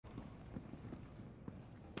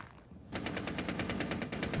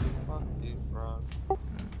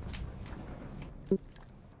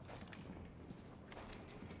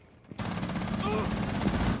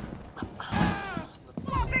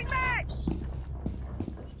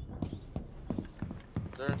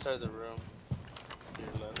They're inside the room. To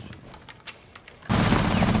your left.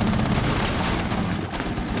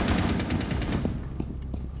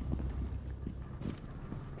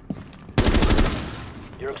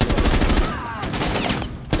 You're exposed.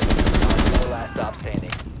 No last stop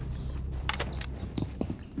standing.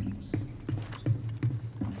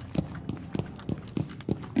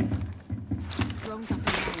 Drones up and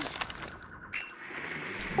down.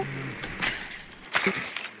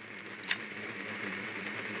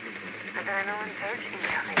 Adrenaline surge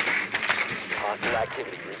incoming. Hostile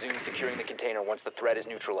activity. Resume securing the container once the threat is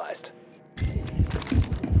neutralized.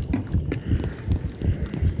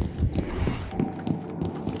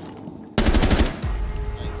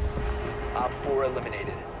 Op 4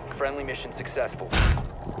 eliminated. Friendly mission successful. There's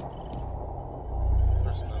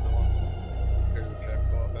another one. Here's the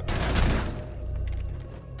trap ball.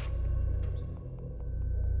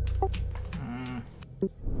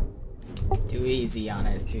 Too easy,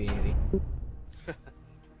 honest. Too easy.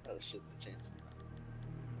 Oh shit, the chainsaw.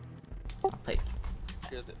 Play.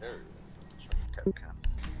 Here's the areas. Capcom.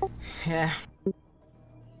 Yeah.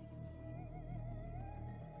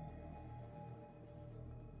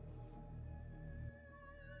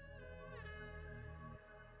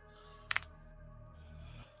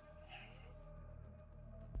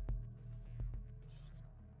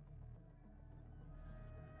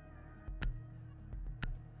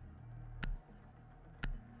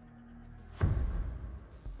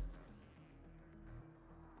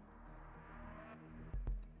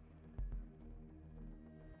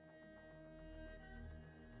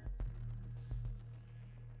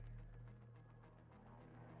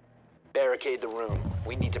 Barricade the room.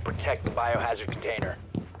 We need to protect the biohazard container.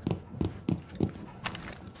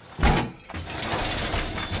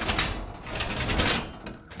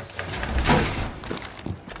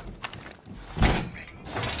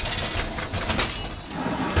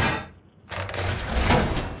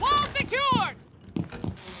 Wall secured!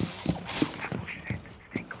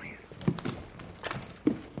 Stay clear.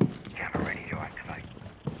 Camera ready to activate.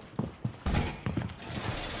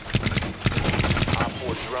 Op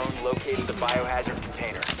 4 drone located the biohazard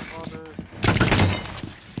container.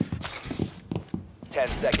 10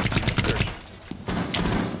 seconds to insertion.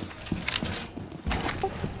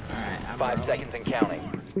 Alright, I'm 5 rolling. seconds and counting.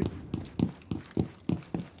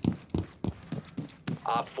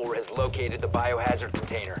 Op 4 has located the biohazard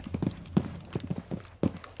container.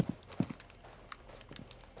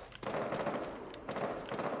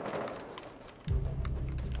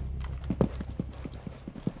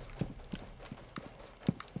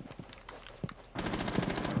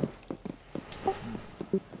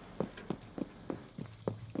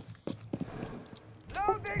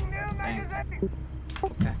 Loading new magazine!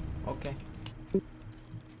 Okay. Okay.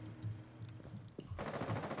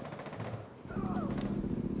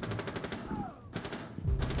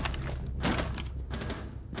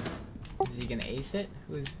 Is he gonna ace it?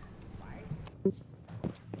 Who's?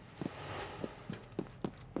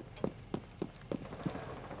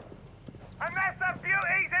 A nest of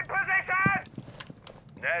beauties in position!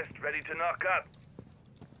 Nest ready to knock up.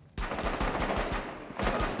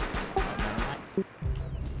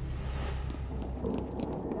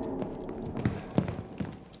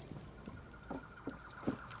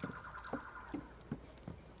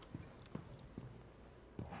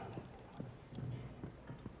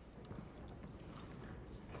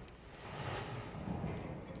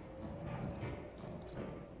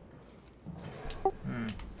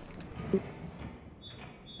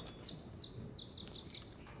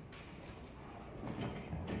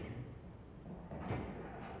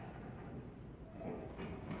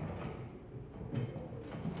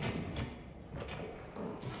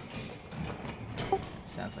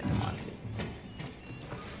 Sounds like a Monty.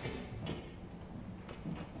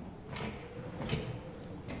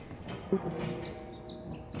 Oh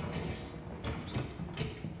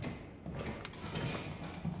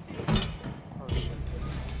shit.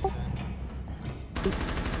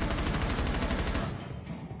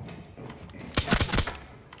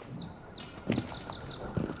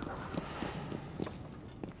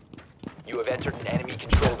 You have entered an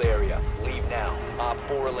enemy-controlled area. Leave now. Op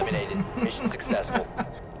 4 eliminated.